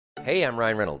Hey, I'm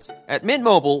Ryan Reynolds. At Mint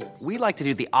Mobile, we like to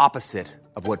do the opposite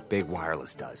of what Big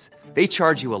Wireless does. They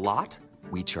charge you a lot,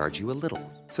 we charge you a little.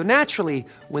 So naturally,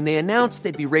 when they announced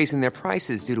they'd be raising their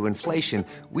prices due to inflation,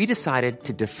 we decided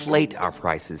to deflate our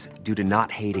prices due to not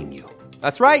hating you.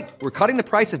 That's right. We're cutting the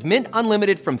price of Mint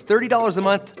Unlimited from $30 a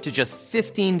month to just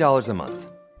 $15 a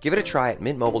month. Give it a try at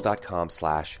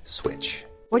mintmobile.com/switch.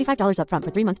 $45 up front for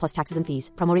 3 months plus taxes and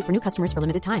fees. Promo rate for new customers for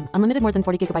limited time. Unlimited more than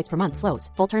 40 gigabytes per month. Slows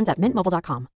full terms at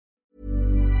mintmobile.com.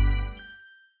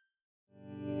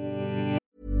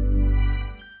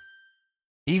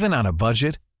 Even on a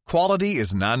budget, quality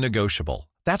is non-negotiable.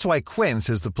 That's why Quince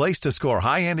is the place to score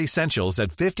high-end essentials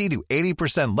at 50 to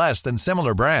 80% less than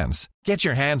similar brands. Get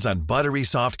your hands on buttery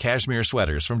soft cashmere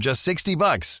sweaters from just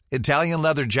 $60, Italian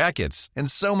leather jackets,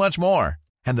 and so much more.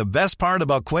 And the best part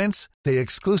about Quince, they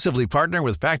exclusively partner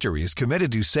with factories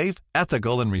committed to safe,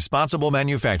 ethical, and responsible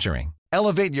manufacturing.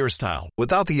 Elevate your style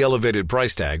without the elevated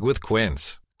price tag with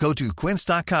Quince. Go to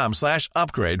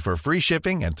quince.com/upgrade for free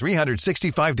shipping and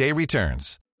 365-day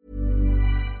returns.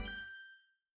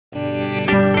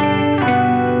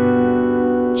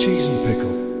 Cheese and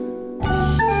pickle.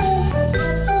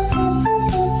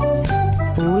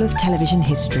 All of television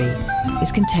history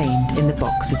is contained in the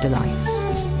box of delights.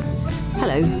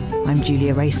 Hello, I'm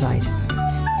Julia Rayside.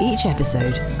 Each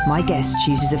episode, my guest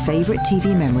chooses a favourite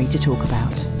TV memory to talk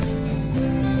about.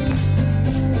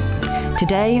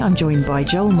 Today, I'm joined by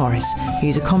Joel Morris,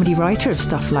 who's a comedy writer of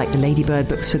stuff like the Lady Bird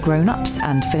books for grown-ups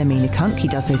and Philomena Kunk. He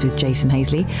does those with Jason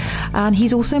Hazley. And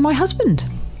he's also my husband.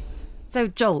 So,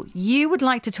 Joel, you would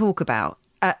like to talk about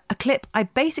a clip. I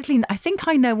think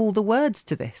I know all the words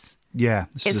to this. Yeah,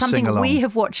 this it's is a something sing-along. We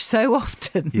have watched so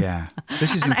often. Yeah,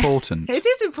 this is important. It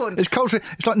is important. It's culture.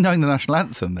 It's like knowing the national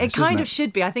anthem. It kind of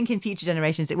should be. I think in future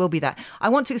generations it will be that. I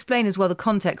want to explain as well the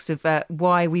context of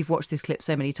why we've watched this clip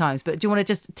so many times. But do you want to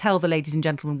just tell the ladies and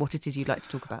gentlemen what it is you'd like to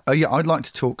talk about? Yeah, I'd like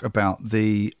to talk about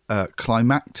the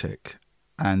climactic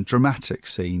and dramatic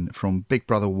scene from Big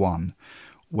Brother 1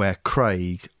 where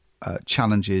Craig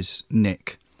challenges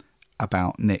Nick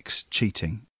about Nick's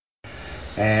cheating.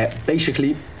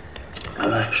 Basically,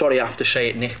 sorry I have to say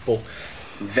it, Nick, but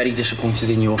I'm very disappointed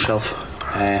in yourself.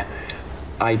 I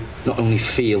not only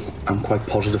feel, I'm quite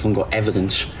positive and got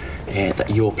evidence that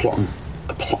you're plotting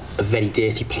a very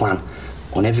dirty plan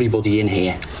on everybody in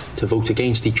here to vote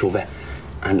against each other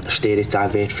and steer it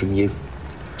divert from you.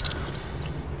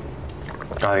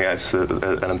 I think that's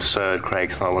an absurd,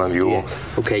 Craig. It's not one of your...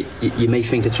 Yeah. OK, you may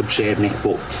think it's absurd, Nick,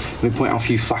 but let me point out a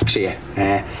few facts here.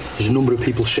 There's a number of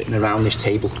people sitting around this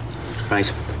table, right,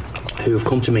 who have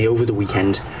come to me over the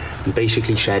weekend and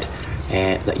basically said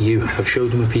that you have showed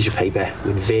them a piece of paper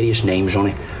with various names on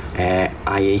it,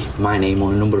 i.e. my name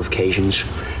on a number of occasions.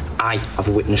 I have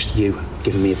witnessed you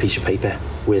giving me a piece of paper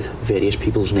with various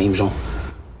people's names on.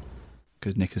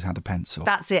 Because Nick has had a pencil.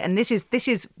 That's it. And this is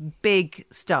big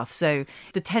stuff. So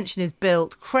the tension is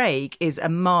built. Craig is a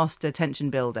master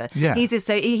tension builder. Yeah.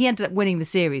 So he ended up winning the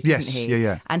series, yes, didn't he?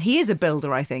 Yeah. And he is a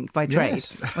builder, I think, by trade.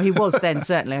 Yes. Well, he was then,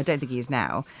 certainly. I don't think he is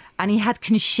now. And he had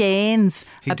concerns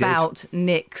about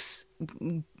Nick's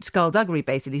skullduggery,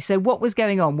 basically. So what was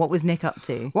going on? What was Nick up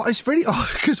to? Well, it's really odd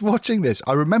because watching this,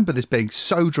 I remember this being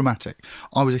so dramatic.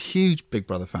 I was a huge Big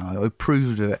Brother fan. I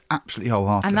approved of it absolutely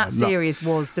wholeheartedly. And that series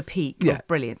was the peak of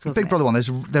brilliance, wasn't it? Big Brother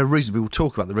 1, there are reasons, we will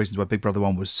talk about the reasons why Big Brother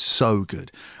 1 was so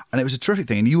good. And it was a terrific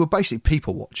thing. And you were basically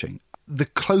people watching. The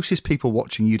closest people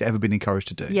watching you'd ever been encouraged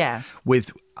to do. Yeah.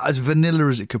 With as vanilla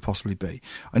as it could possibly be.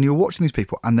 And you were watching these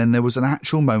people, and then there was an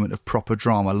actual moment of proper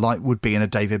drama, like would be in a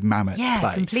David Mamet play.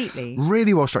 Yeah, completely.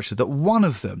 Really well structured. That one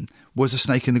of them was a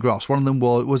snake in the grass. One of them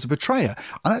was a betrayer.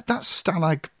 And that's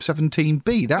Stalag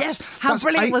 17B. Yes, how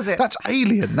brilliant was it? That's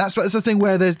Alien. That's the thing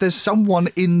where there's someone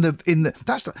in the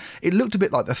it looked a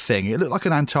bit like The Thing. It looked like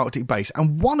an Antarctic base,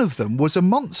 and one of them was a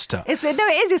monster.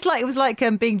 It was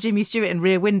like being Jimmy Stewart in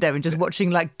Rear Window and just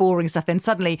watching like boring stuff. Then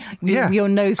suddenly your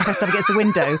nose pressed up against the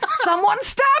window. Someone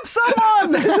stab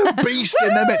someone! There's a beast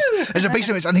in their midst. There's a beast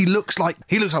in their midst, and he looks like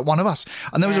one of us.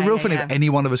 And there was a real feeling that any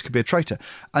one of us could be a traitor.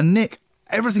 And Nick,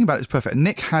 everything about it is perfect.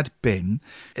 Nick had been.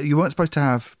 You weren't supposed to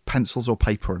have pencils or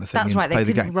paper or anything. That's right. Play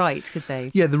They couldn't game. write, could they?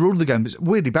 Yeah, the rule of the game was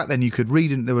weirdly back then. You could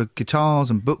read, and there were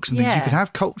guitars and books and things. Yeah. You could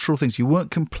have cultural things. You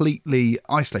weren't completely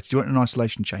isolated. You weren't in an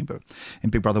isolation chamber in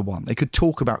Big Brother 1. They could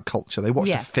talk about culture. They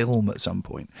watched a film at some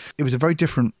point. It was a very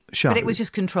different show. But it was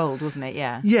just controlled, wasn't it?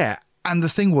 Yeah. Yeah. And the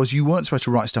thing was, you weren't supposed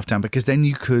to write stuff down because then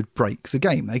you could break the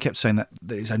game. They kept saying that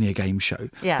it's only a game show.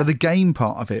 Yeah. But the game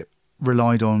part of it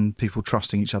relied on people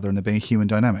trusting each other and there being a human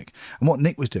dynamic. And what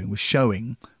Nick was doing was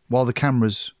showing while the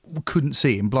cameras couldn't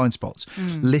see in blind spots,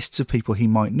 lists of people he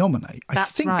might nominate. I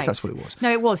think that's what it was.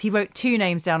 No, it was. He wrote 2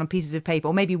 names down on pieces of paper,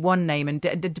 or maybe 1 name, and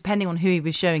depending on who he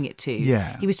was showing it to,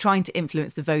 he was trying to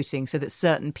influence the voting so that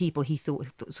certain people he thought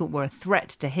were a threat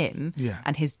to him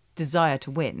and his desire to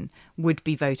win would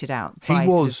be voted out by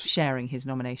sort of sharing his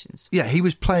nominations. Yeah, he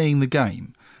was playing the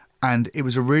game, and it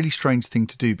was a really strange thing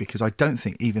to do because I don't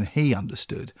think even he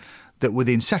understood that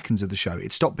within seconds of the show,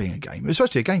 it stopped being a game. It was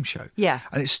supposed to be a game show. Yeah.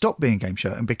 And it stopped being a game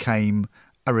show and became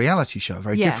a reality show, a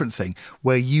very different thing,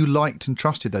 where you liked and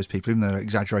trusted those people, even though they're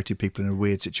exaggerated people in a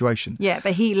weird situation. Yeah,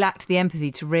 but he lacked the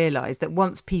empathy to realise that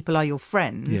once people are your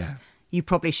friends, you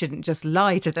probably shouldn't just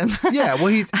lie to them. Yeah, well,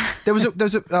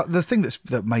 the thing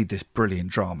that made this brilliant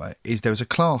drama is there was a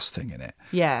class thing in it.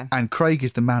 Yeah. And Craig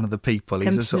is the man of the people.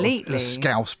 He's Completely. a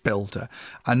scouse builder.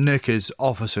 And Nick is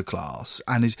officer class.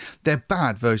 And they're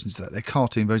bad versions of that. They're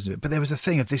cartoon versions of it. But there was a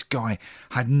thing of this guy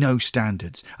had no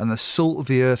standards. And the salt of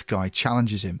the earth guy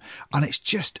challenges him. And it's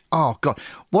just, oh, God.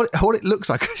 What it looks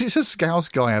like, because it's a scouse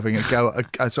guy having a go at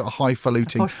a sort of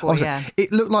highfalutin.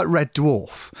 It looked like Red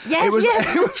Dwarf. Yes,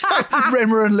 it was like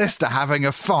Rimmer and Lister having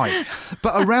a fight.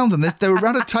 But around them, they were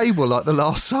around a table like the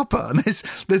Last Supper. And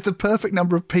there's the perfect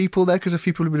number of people there because a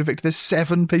few people have been evicted. There's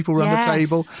 7 people around the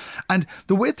table. And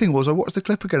the weird thing was, I watched the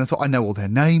clip again and thought, I know all their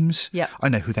names. Yep. I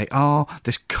know who they are.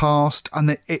 This cast.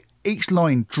 And each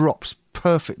line drops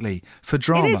perfectly for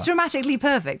drama. It is dramatically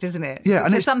perfect, isn't it? Yeah.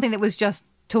 And it's something that was just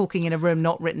talking in a room,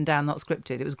 not written down, not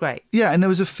scripted. It was great. Yeah, and there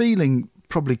was a feeling,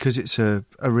 probably because it's a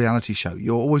reality show,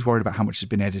 you're always worried about how much has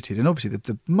been edited. And obviously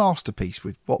the masterpiece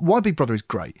with why Big Brother is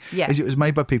great is it was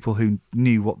made by people who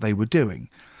knew what they were doing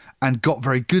and got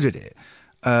very good at it.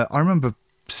 I remember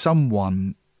a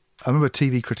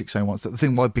TV critic saying once that the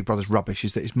thing why Big Brother's rubbish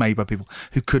is that it's made by people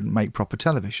who couldn't make proper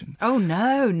television. Oh,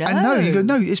 no. And you go,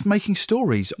 no, it's making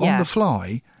stories on the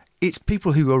fly. It's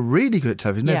people who are really good at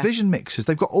television. They're vision mixers.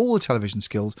 They've got all the television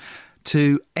skills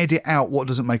to edit out what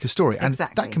doesn't make a story. And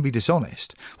that can be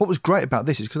dishonest. What was great about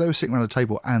this is because they were sitting around a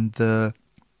table and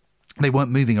they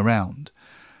weren't moving around.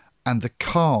 And the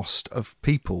cast of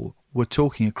people were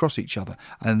talking across each other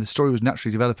and the story was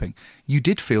naturally developing. You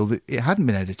did feel that it hadn't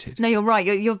been edited. No, you're right.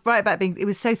 You're right about it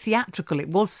was so theatrical. It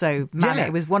was so manic. Yeah.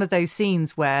 It was one of those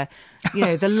scenes where,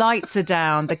 the lights are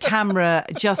down, the camera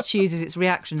just chooses its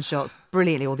reaction shots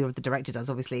brilliantly, or the director does,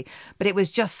 obviously. But it was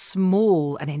just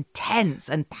small and intense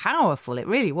and powerful. It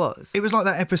really was. It was like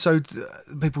that episode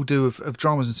people do of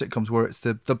dramas and sitcoms where it's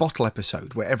the bottle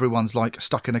episode where everyone's like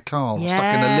stuck in a car or stuck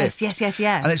in a lift. Yes.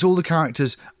 And it's all the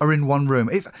characters are in one room.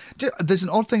 There's an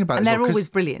odd thing about it. And they're always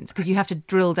brilliant because you have to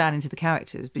drill down into the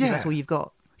characters because that's all you've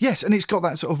got. Yes, and it's got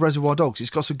that sort of Reservoir Dogs. It's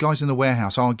got some guys in the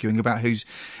warehouse arguing about who's...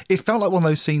 It felt like one of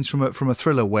those scenes from a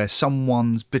thriller where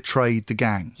someone's betrayed the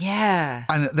gang. Yeah.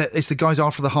 And it's the guys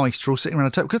after the heist are all sitting around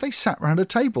a table because they sat around a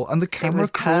table and the camera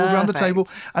crawled around the table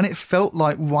and it felt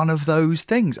like one of those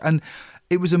things. And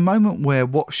it was a moment where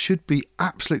what should be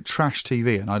absolute trash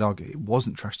TV, and I'd argue it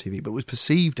wasn't trash TV, but was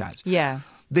perceived as... Yeah.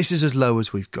 This is as low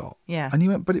as we've got. Yeah. And you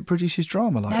went, but it produces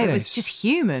drama like this. No, it was just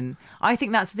human. I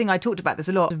think that's the thing I talked about. There's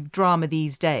a lot of drama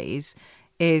these days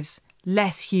is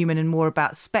less human and more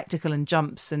about spectacle and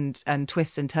jumps and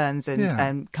twists and turns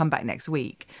and come back next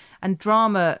week. And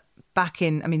drama back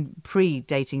in,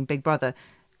 pre-dating Big Brother,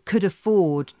 could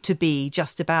afford to be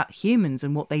just about humans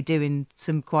and what they do in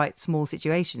some quite small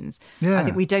situations. Yeah. I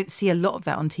think we don't see a lot of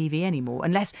that on TV anymore,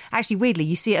 unless, actually, weirdly,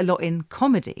 you see it a lot in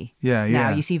comedy. Yeah.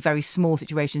 Now you see very small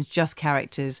situations, just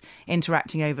characters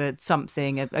interacting over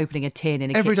something, opening a tin in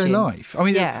a everyday kitchen. life. I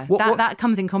mean, that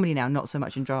comes in comedy now, not so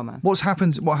much in drama. What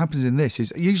happens in this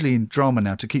is usually in drama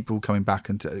now, to keep people coming back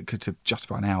and to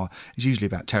justify an hour, is usually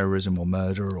about terrorism or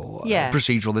murder or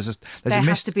procedural. There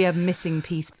has to be a missing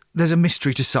piece. There's a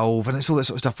mystery to solve and it's all that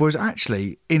sort of stuff. Whereas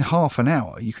actually, in half an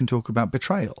hour, you can talk about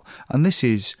betrayal. And this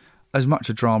is as much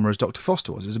a drama as Dr.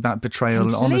 Foster was. It's about betrayal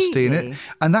and honesty in it.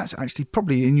 And that's actually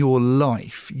probably in your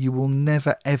life, you will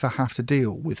never, ever have to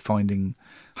deal with finding,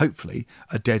 hopefully,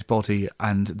 a dead body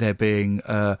and there being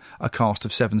a cast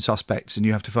of 7 suspects and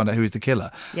you have to find out who is the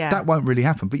killer. Yeah. That won't really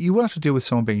happen. But you will have to deal with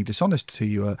someone being dishonest to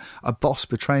you, a boss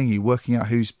betraying you, working out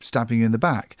who's stabbing you in the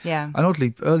back. Yeah. And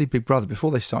oddly, early Big Brother,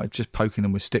 before they started just poking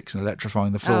them with sticks and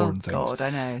electrifying the floor and things. Oh, God, I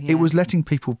know. Yeah. It was letting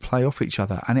people play off each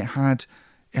other and it had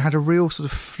a real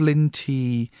sort of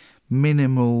flinty,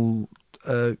 minimal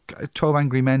 12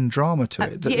 Angry Men drama to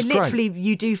it. That was literally, great.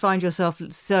 you do find yourself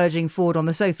surging forward on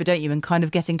the sofa, don't you, and kind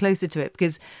of getting closer to it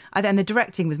because and the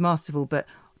directing was masterful, but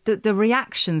the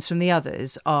reactions from the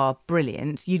others are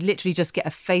brilliant. You literally just get a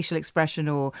facial expression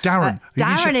or... Darren.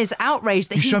 Darren is outraged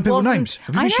that You've he shown people wasn't... names.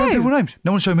 Have you been showing people names?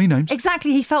 No one's showing me names.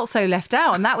 Exactly. He felt so left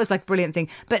out, and that was like a brilliant thing.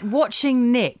 But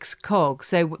watching Nick's cog,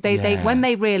 so they when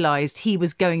they realised he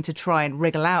was going to try and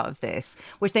wriggle out of this,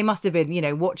 which they must have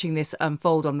been, watching this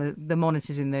unfold on the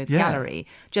monitors in the gallery,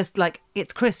 just like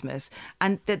it's Christmas,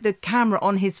 and the camera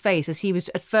on his face as he was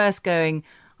at first going,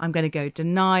 I'm going to go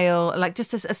denial, like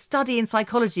just a study in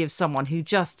psychology of someone who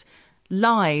just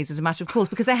lies as a matter of course.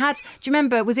 Because they had, do you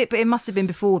remember, but it must have been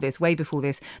before this, way before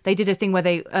this, they did a thing where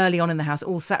they, early on in the house,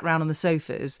 all sat around on the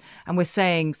sofas and were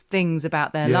saying things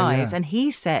about their lives. And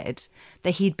he said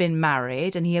that he'd been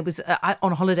married and he was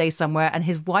on holiday somewhere and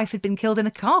his wife had been killed in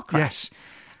a car crash. Yes.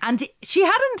 And she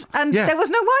hadn't, and there was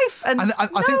no wife. And I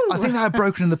think they had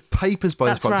broken in the papers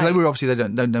by this point. Because they were obviously, they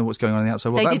don't know what's going on the outside.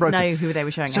 Well, they didn't know who they were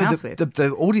showing the house with.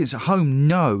 The audience at home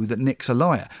know that Nick's a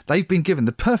liar. They've been given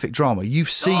the perfect drama.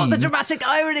 You've seen the dramatic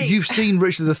irony. You've seen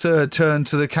Richard III turn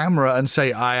to the camera and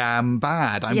say, "I am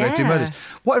bad. I'm going to do murders."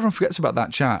 What everyone forgets about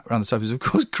that chat around the sofas, of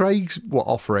course, Craig's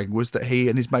offering was that he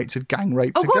and his mates had gang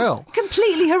raped a girl.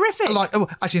 Completely horrific.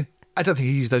 Actually, I don't think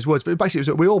he used those words, but basically it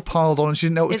was we all piled on and she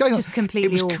didn't know what was going on. It's just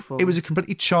completely awful. It was a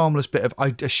completely charmless bit of,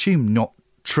 I assume, not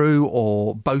true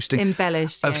or boasting.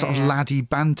 Embellished. Of sort of laddie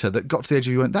banter that got to the edge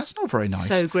of you and went, that's not very nice.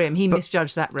 So grim. He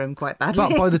misjudged that room quite badly.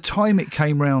 But by the time it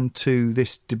came round to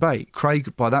this debate,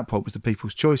 Craig, by that point, was the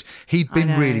people's choice. He'd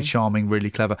been really charming, really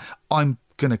clever. I'm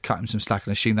going to cut him some slack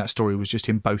and assume that story was just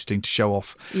him boasting to show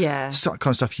off kind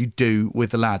of stuff you do with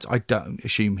the lads. I don't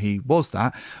assume he was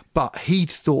that, but he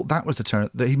thought that was the turn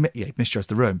that he misjudged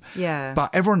the room. Yeah. But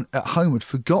everyone at home had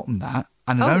forgotten that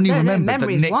and had only remembered that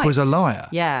Nick was a liar.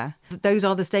 Yeah. Those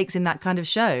are the stakes in that kind of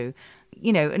show.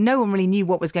 No one really knew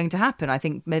what was going to happen. I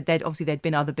think there'd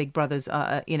been other Big Brothers,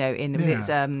 in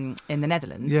the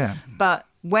Netherlands. Yeah. But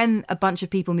when a bunch of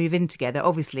people move in together,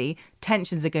 obviously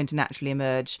tensions are going to naturally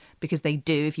emerge because they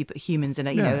do. If you put humans in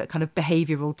a kind of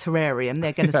behavioural terrarium,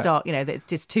 they're going to start, it's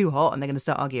just too hot and they're going to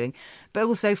start arguing. But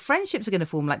also friendships are going to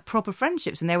form, like proper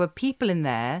friendships. And there were people in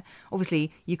there.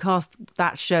 Obviously, you cast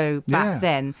that show back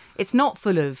then. It's not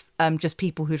full of just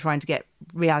people who are trying to get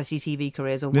reality TV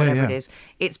careers or whatever it is.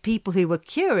 It's people who were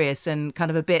curious and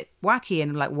kind of a bit wacky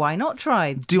and like, why not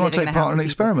try? Do you want to take part in an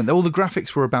experiment? All the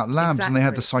graphics were about labs and they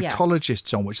had the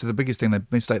psychologists on, which is the biggest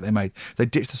mistake they made. They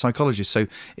ditched the psychologists. So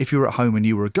if you were at home and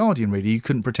you were a Guardian reader, you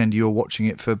couldn't pretend you were watching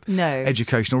it for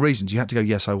educational reasons. You had to go,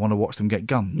 yes, I want to watch them get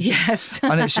guns. Yes.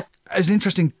 And it's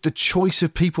interesting, the choice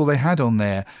of people they had on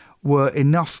there were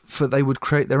enough for they would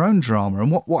create their own drama.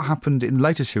 And what happened in the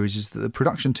later series is that the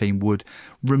production team would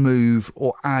remove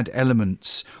or add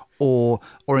elements or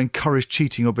encourage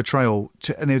cheating or betrayal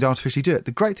and they would artificially do it.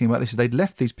 The great thing about this is they'd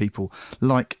left these people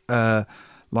like a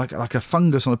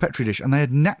fungus on a petri dish, and they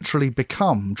had naturally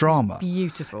become drama.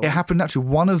 Beautiful. It happened naturally.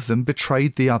 One of them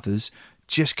betrayed the others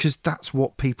just because that's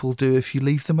what people do if you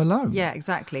leave them alone. Yeah,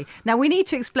 exactly. Now, we need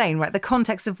to explain, the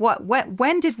context of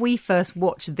when did we first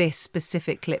watch this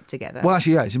specific clip together? Well,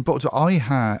 actually, it's important.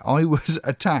 I was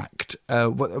attacked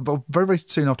very, very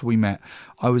soon after we met.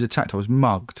 I was attacked. I was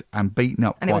mugged and beaten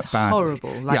up quite badly. And it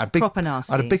was horrible, proper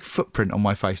nasty. I had a big footprint on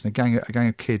my face, and a gang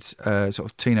of kids, sort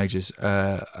of teenagers,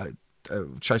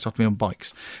 chased after me on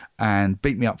bikes and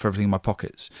beat me up for everything in my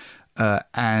pockets.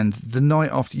 And the night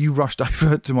after, you rushed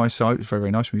over to my side. It was very,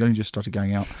 very nice. We only just started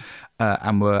going out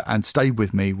and stayed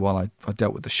with me while I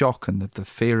dealt with the shock and the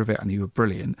fear of it, and you were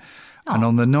brilliant. Oh. And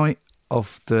on the night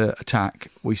of the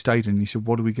attack, we stayed and you said,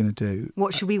 what are we going to do?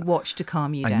 What should we watch to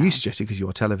calm you down? And you suggested, because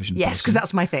you're a television person. Yes, because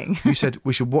that's my thing. You said,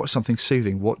 we should watch something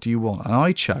soothing. What do you want? And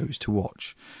I chose to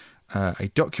watch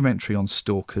a documentary on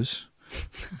stalkers.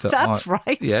 That's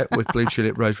right. Yeah, with Blue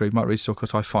Tulip, Rosemary, Mike Reed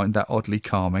Stalkers. I find that oddly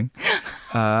calming.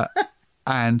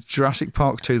 And Jurassic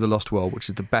Park 2, The Lost World, which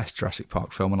is the best Jurassic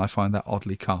Park film, and I find that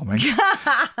oddly calming.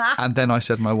 And then I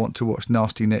said, I want to watch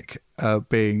Nasty Nick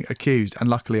being accused, and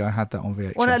luckily I had that on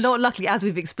VHS. Well, not luckily, as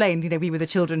we've explained, we were the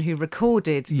children who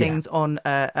recorded things on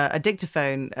a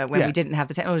dictaphone when we didn't have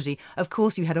the technology. Of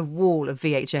course, you had a wall of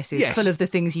VHSs full of the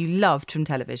things you loved from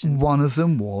television. One of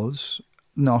them was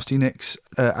Nasty Nick's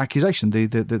accusation,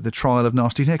 the trial of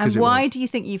Nasty Nick. And why do you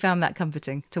think you found that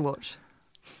comforting to watch?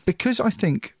 Because I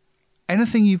think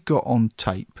anything you've got on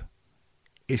tape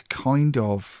is kind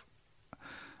of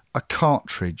a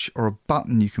cartridge or a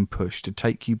button you can push to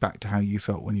take you back to how you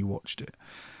felt when you watched it.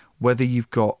 Whether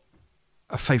you've got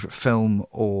a favourite film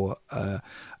or a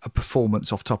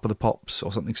performance off Top of the Pops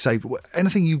or something saved,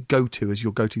 anything you go to as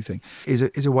your go-to thing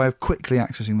is a way of quickly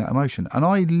accessing that emotion. And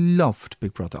I loved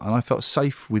Big Brother, and I felt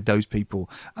safe with those people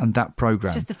and that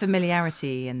programme. Just the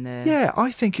familiarity and the... Yeah,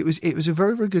 I think it was a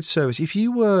very, very good service. If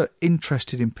you were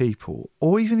interested in people,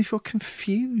 or even if you're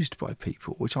confused by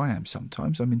people, which I am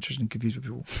sometimes, I'm interested and confused by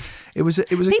people. It was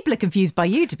People are confused by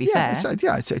you, to be fair.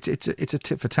 It's a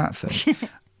tit for tat thing.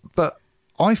 But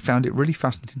I found it really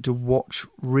fascinating to watch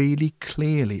really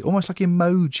clearly, almost like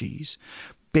emojis,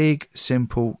 big,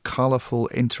 simple, colourful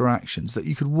interactions that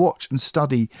you could watch and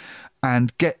study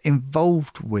and get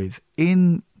involved with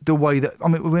in the way that, I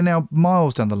mean, we're now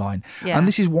miles down the line. Yeah. And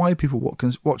this is why people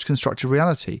watch constructive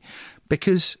reality,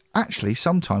 because actually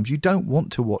sometimes you don't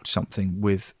want to watch something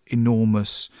with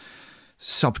enormous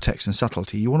subtext and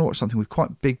subtlety. You want to watch something with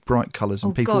quite big, bright colours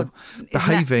and people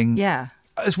behaving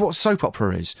as what soap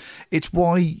opera is. It's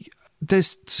why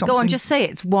there's something... Go on, just say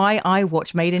it. It's why I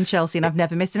watch Made in Chelsea and I've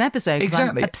never missed an episode.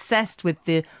 Exactly. I'm obsessed with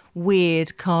the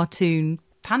weird cartoon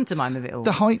pantomime of it all.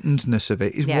 The heightenedness of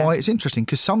it is why it's interesting,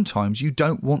 because sometimes you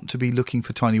don't want to be looking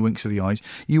for tiny winks of the eyes.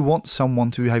 You want someone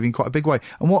to behave in quite a big way.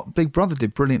 And what Big Brother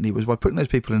did brilliantly was by putting those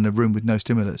people in a room with no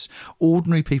stimulus,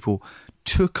 ordinary people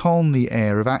took on the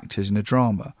air of actors in a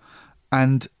drama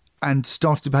and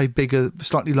started to behave bigger,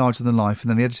 slightly larger than life, and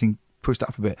then the editing pushed that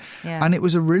up a bit. Yeah. And it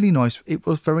was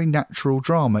very natural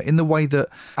drama in the way that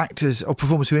actors or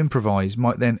performers who improvise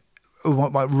might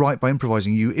write by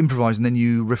improvising. You improvise and then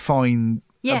you refine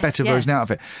a better version out of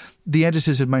it. The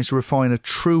editors had managed to refine a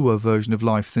truer version of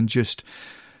life than just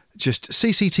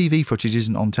CCTV footage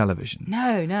isn't on television.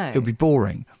 No. It would be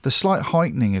boring. The slight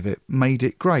heightening of it made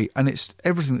it great. And it's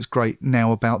everything that's great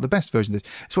now about the best version of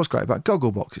this. It's what's great about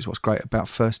Gogglebox. It's what's great about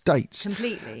First Dates.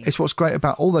 Completely. It's what's great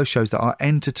about all those shows that are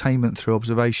entertainment through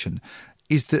observation,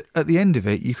 is that at the end of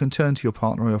it, you can turn to your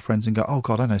partner or your friends and go, oh,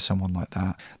 God, I know someone like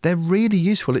that. They're really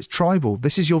useful. It's tribal.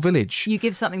 This is your village. You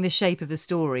give something the shape of the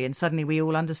story and suddenly we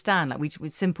all understand, like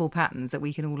with simple patterns that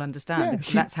we can all understand.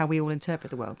 Because that's how we all interpret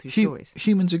the world, through stories.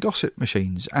 Humans are gossip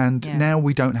machines, and now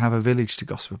we don't have a village to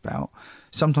gossip about.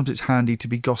 Sometimes it's handy to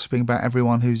be gossiping about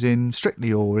everyone who's in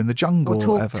Strictly or in the jungle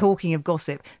or whatever. Talking of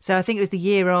gossip. So I think it was the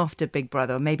year after Big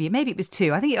Brother, or maybe it was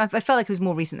 2. I felt like it was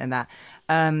more recent than that.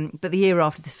 But the year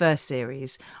after this first series,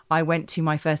 I went to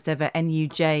my first ever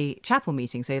NUJ chapel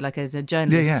meeting, so like as a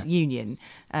journalists union.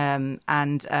 And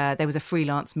there was a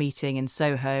freelance meeting in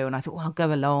Soho, and I thought, well, I'll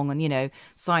go along and,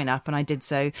 sign up. And I did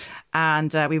so.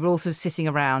 And we were also sitting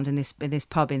around in this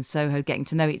pub in Soho, getting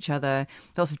to know each other.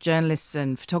 Lots of journalists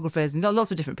and photographers and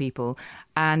lots of different people.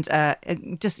 And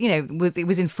it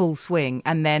was in full swing.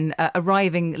 And then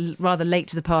arriving rather late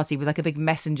to the party with like a big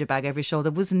messenger bag over his shoulder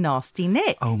was Nasty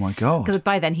Nick. Oh, my God. Because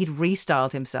by then he'd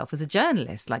restyled himself as a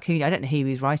journalist. Like, I don't know who he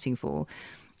was writing for.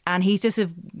 And he's just,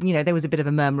 there was a bit of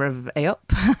a murmur of, hey up.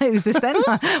 It was this then.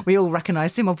 We all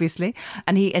recognised him, obviously.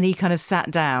 And he kind of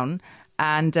sat down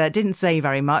and didn't say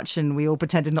very much, and we all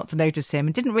pretended not to notice him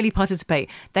and didn't really participate.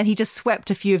 Then he just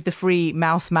swept a few of the free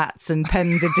mouse mats and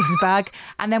pens into his bag,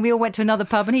 and then we all went to another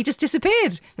pub and he just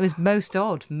disappeared. It was most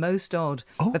odd.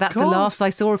 Oh, but that's God. the last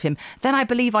I saw of him. Then I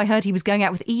believe I heard he was going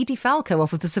out with Edie Falco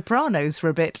off of The Sopranos for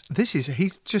a bit.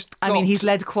 He's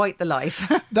led quite the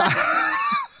life.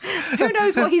 Who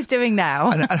knows what he's doing now?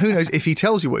 And who knows if he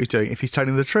tells you what he's doing, if he's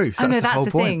telling the truth. That's the whole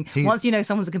point. Thing. Once you know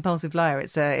someone's a compulsive liar,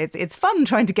 it's fun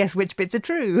trying to guess which bits are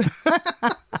true.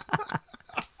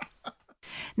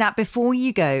 Now, before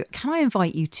you go, can I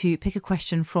invite you to pick a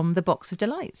question from the Box of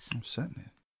Delights? Oh, certainly.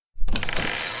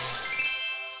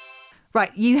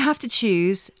 Right, you have to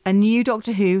choose a new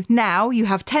Doctor Who. Now you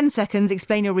have 10 seconds.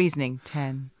 Explain your reasoning.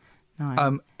 10,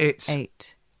 9, it's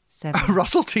 8, 7.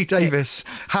 Russell T Davies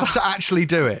has to actually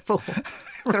do it. 4,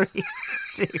 3,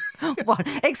 2, 1.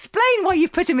 Explain why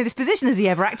you've put him in this position. Has he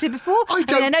ever acted before?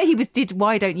 I know he did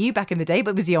Why Don't You back in the day,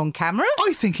 but was he on camera?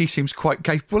 I think he seems quite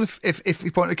capable if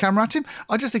you point a camera at him.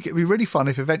 I just think it'd be really fun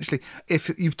if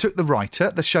you took the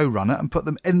writer, the showrunner, and put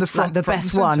them in the front. Like the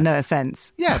best one, no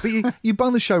offence. Yeah, but you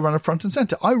bung the showrunner front and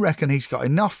centre. I reckon he's got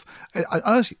enough.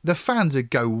 Honestly, the fans would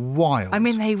go wild. I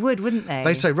mean, they would, wouldn't they?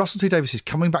 They'd say Russell T Davies is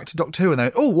coming back to Doctor Who, and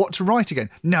they're, what to write again?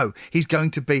 No, he's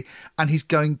going to be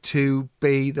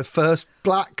the first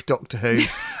black Doctor Who,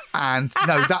 and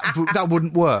no, that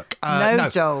wouldn't work. No,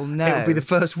 Joel, no. It would be the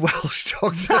first Welsh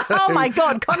Doctor Who. Oh my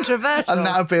God, controversial. And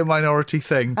that would be a minority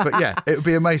thing. But yeah, it would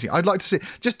be amazing. I'd like to see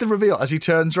just the reveal as he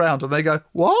turns round and they go,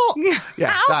 what? Yeah,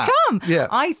 How come? Yeah.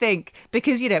 I think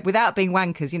because, without being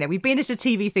wankers, we've been at a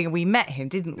TV thing and we met him,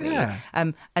 didn't we? Yeah.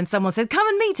 And someone said, come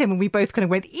and meet him. And we both kind of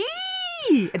went, eee!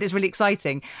 and it's really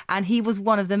exciting. And he was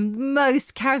one of the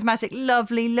most charismatic,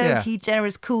 lovely, low-key,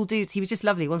 generous, cool dudes. He was just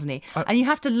lovely, wasn't he? And you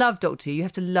have to love Doctor Who. You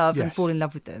have to love and fall in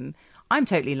love with them. I'm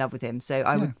totally in love with him, so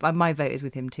my vote is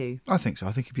with him too. I think so.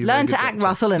 I think he'd be a Learn very to good act, Doctor.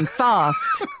 Russell, and fast.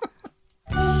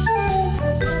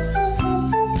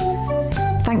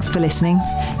 Thanks for listening.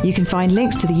 You can find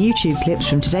links to the YouTube clips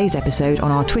from today's episode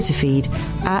on our Twitter feed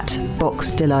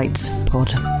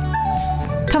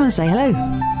 @BoxDelightsPod. Come and say hello.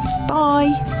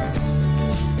 Bye.